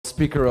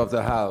Speaker of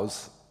the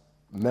House,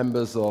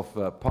 members of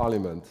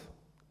Parliament,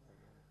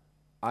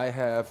 I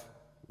have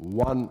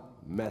one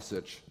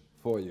message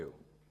for you.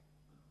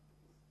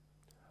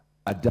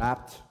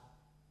 Adapt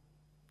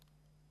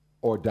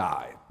or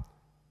die.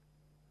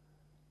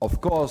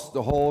 Of course,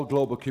 the whole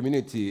global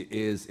community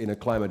is in a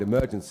climate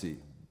emergency,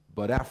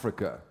 but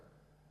Africa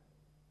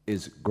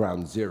is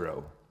ground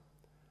zero.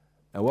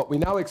 And what we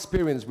now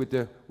experience with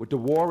the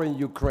war in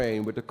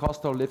Ukraine, with the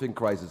cost of living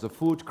crisis, a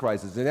food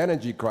crisis, an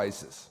energy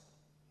crisis,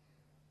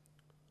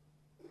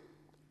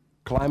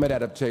 climate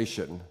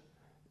adaptation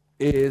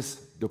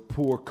is the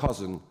poor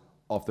cousin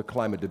of the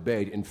climate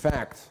debate. In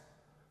fact,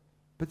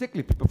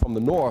 particularly people from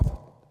the north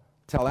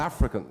tell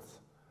Africans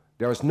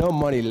there is no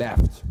money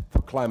left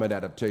for climate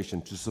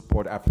adaptation to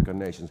support African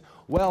nations.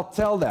 Well,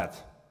 tell that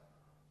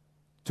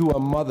to a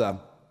mother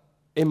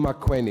in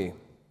Makweni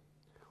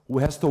who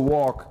has to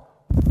walk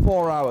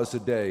 4 hours a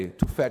day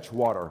to fetch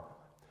water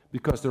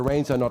because the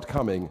rains are not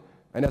coming,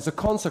 and as a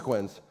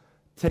consequence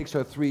takes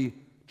her 3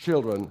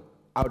 children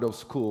out of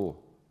school.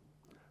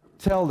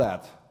 Tell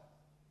that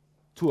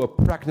to a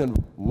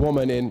pregnant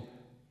woman in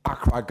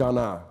Accra,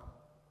 Ghana,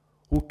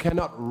 who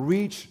cannot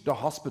reach the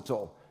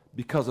hospital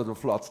because of the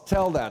floods.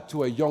 Tell that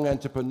to a young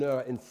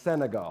entrepreneur in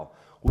Senegal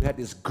who had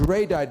this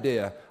great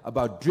idea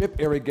about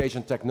drip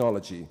irrigation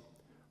technology,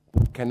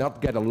 who cannot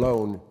get a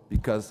loan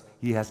because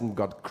he hasn't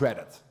got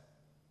credit.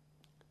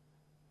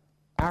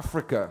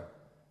 Africa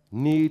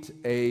needs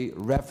a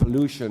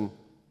revolution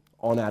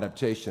on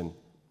adaptation.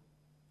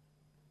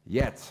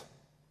 Yet,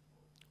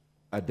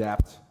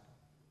 adapt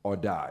or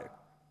die.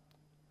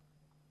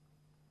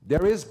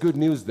 There is good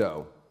news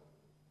though.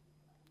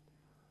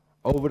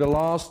 Over the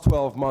last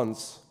 12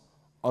 months,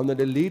 under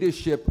the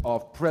leadership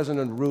of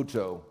President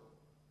Ruto,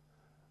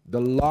 the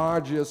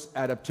largest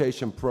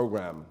adaptation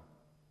program,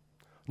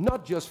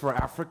 not just for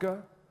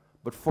Africa,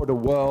 but for the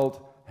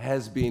world,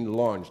 has been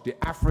launched, the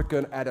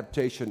African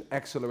Adaptation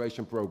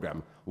Acceleration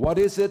Program. What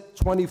is it?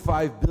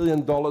 $25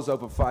 billion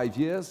over 5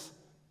 years.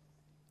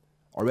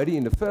 Already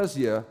in the first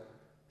year,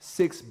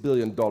 $6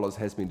 billion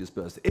has been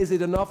dispersed. Is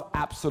it enough?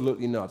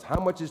 Absolutely not. How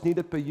much is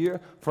needed per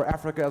year for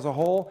Africa as a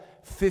whole?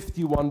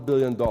 $51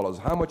 billion.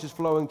 How much is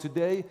flowing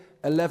today?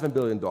 $11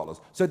 billion.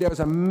 So there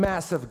is a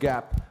massive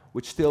gap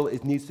which still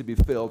needs to be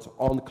filled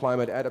on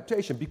climate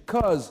adaptation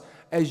because,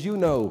 as you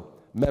know,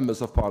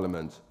 members of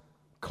Parliament,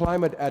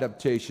 climate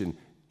adaptation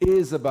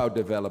is about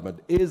development,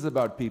 is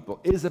about people,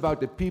 is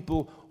about the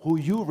people who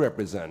you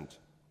represent.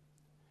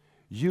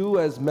 You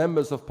as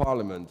members of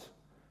Parliament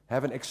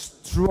have an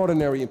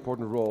extraordinary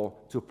important role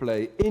to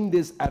play in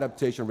this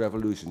adaptation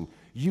revolution.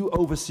 You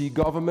oversee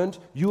government,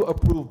 you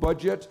approve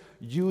budget,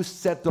 you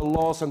set the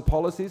laws and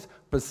policies,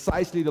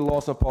 precisely the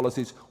laws and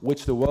policies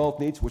which the world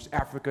needs, which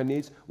Africa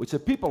needs, which the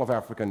people of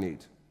Africa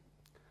need.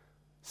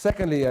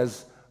 Secondly,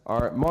 as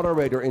our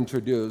moderator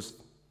introduced,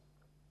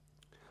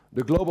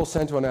 the Global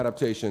Center on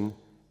Adaptation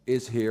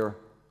is here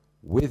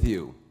with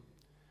you.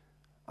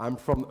 I'm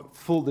from,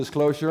 full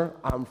disclosure,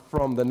 I'm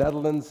from the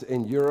Netherlands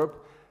in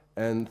Europe,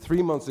 and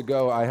 3 months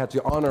ago I had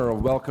the honor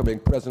of welcoming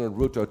President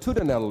Ruto to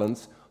the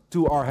Netherlands,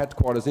 to our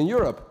headquarters in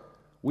Europe.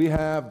 We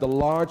have the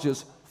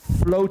largest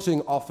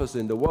floating office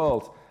in the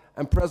world,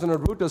 and President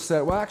Ruto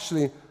said, well,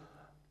 actually,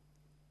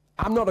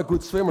 I'm not a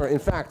good swimmer. In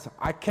fact,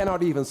 I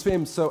cannot even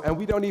swim, and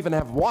we don't even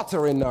have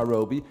water in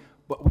Nairobi,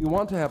 but we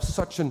want to have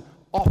such an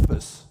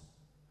office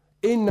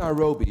in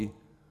Nairobi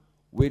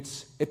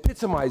which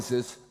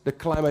epitomizes the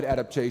climate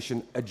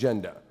adaptation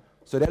agenda.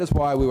 So that is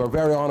why we were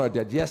very honored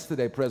that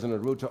yesterday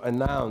President Ruto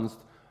announced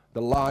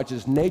the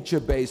largest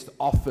nature-based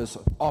office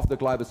of the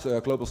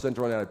Global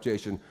Center on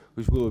Adaptation,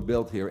 which will be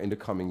built here in the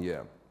coming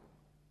year.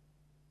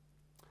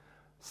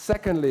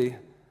 Secondly,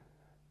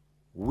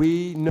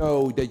 we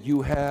know that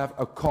you have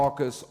a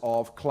caucus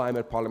of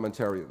climate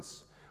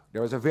parliamentarians.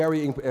 There is a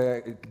very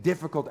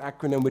difficult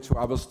acronym which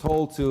I was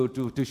told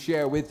to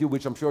share with you,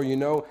 which I'm sure you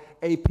know,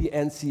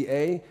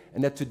 APNCA,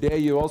 and that today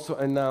you also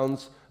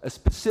announce a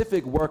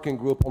specific working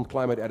group on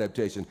climate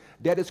adaptation.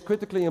 That is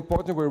critically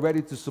important. We're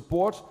ready to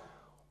support.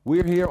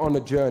 We're here on a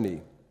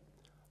journey.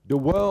 The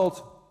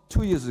world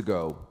 2 years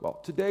ago, well,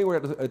 today we're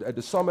at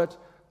the summit.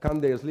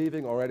 Kande is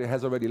leaving,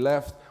 has already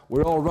left.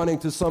 We're all running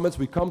to summits.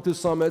 We come to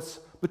summits.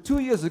 But 2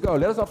 years ago,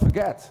 let us not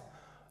forget,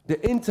 the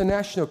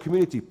international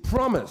community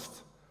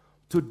promised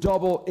to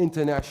double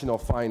international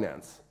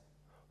finance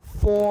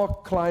for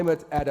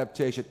climate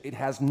adaptation. It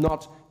has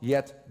not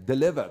yet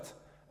delivered.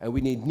 And we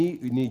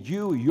need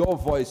you, your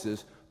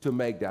voices, to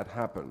make that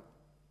happen.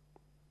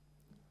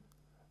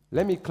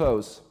 Let me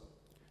close.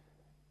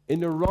 In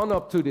the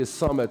run-up to this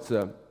summit,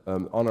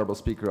 Honorable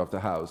Speaker of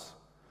the House,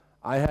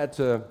 I had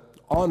the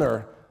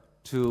honor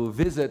to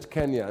visit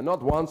Kenya,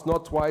 not once,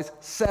 not twice,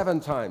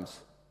 7 times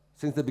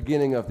since the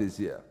beginning of this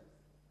year.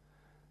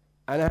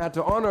 And I had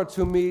the honor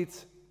to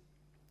meet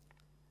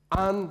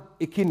Anne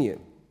Ikinye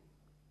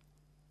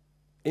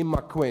in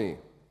Makweni.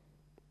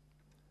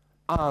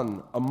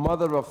 Anne, a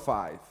mother of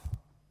 5,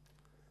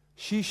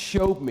 she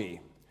showed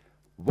me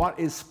what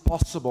is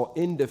possible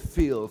in the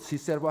field. She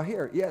said, well,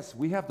 here, yes,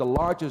 we have the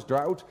largest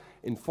drought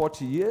in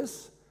 40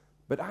 years,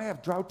 But I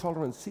have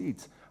drought-tolerant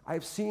seeds.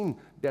 I've seen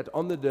that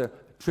under the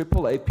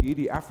AAAP,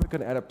 the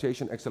African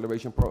Adaptation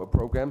Acceleration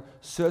Program,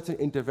 certain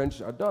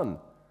interventions are done.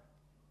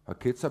 Her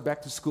kids are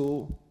back to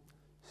school.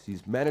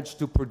 She's managed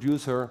to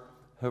produce her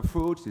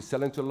fruits. She's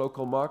selling to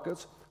local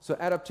markets. So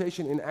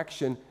adaptation in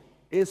action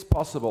is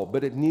possible,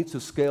 but it needs to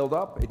scale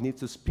up. It needs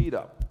to speed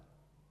up.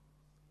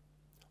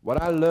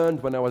 What I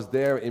learned when I was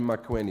there in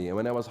Verkooijen, and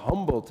when I was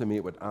humbled to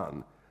meet with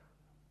Anne,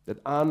 that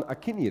Anne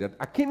Akinyi, that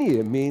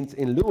Akinyi means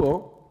in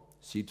Luo,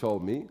 she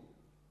told me,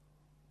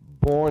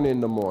 born in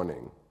the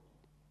morning.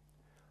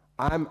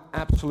 I'm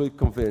absolutely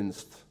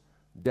convinced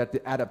that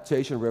the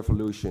adaptation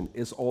revolution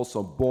is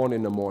also born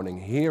in the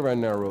morning here in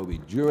Nairobi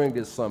during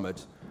this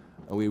summit,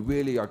 and we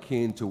really are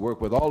keen to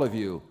work with all of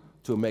you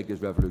to make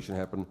this revolution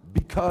happen,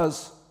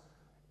 because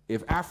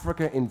if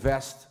Africa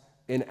invests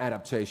in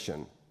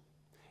adaptation,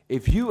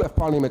 if you as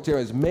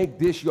parliamentarians make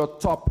this your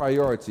top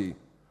priority,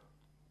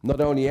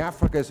 not only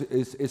Africa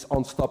is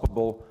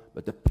unstoppable,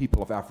 but the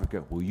people of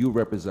Africa who you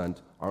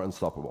represent are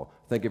unstoppable.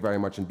 Thank you very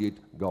much indeed.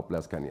 God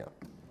bless Kenya.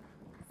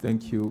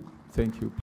 Thank you. Thank you.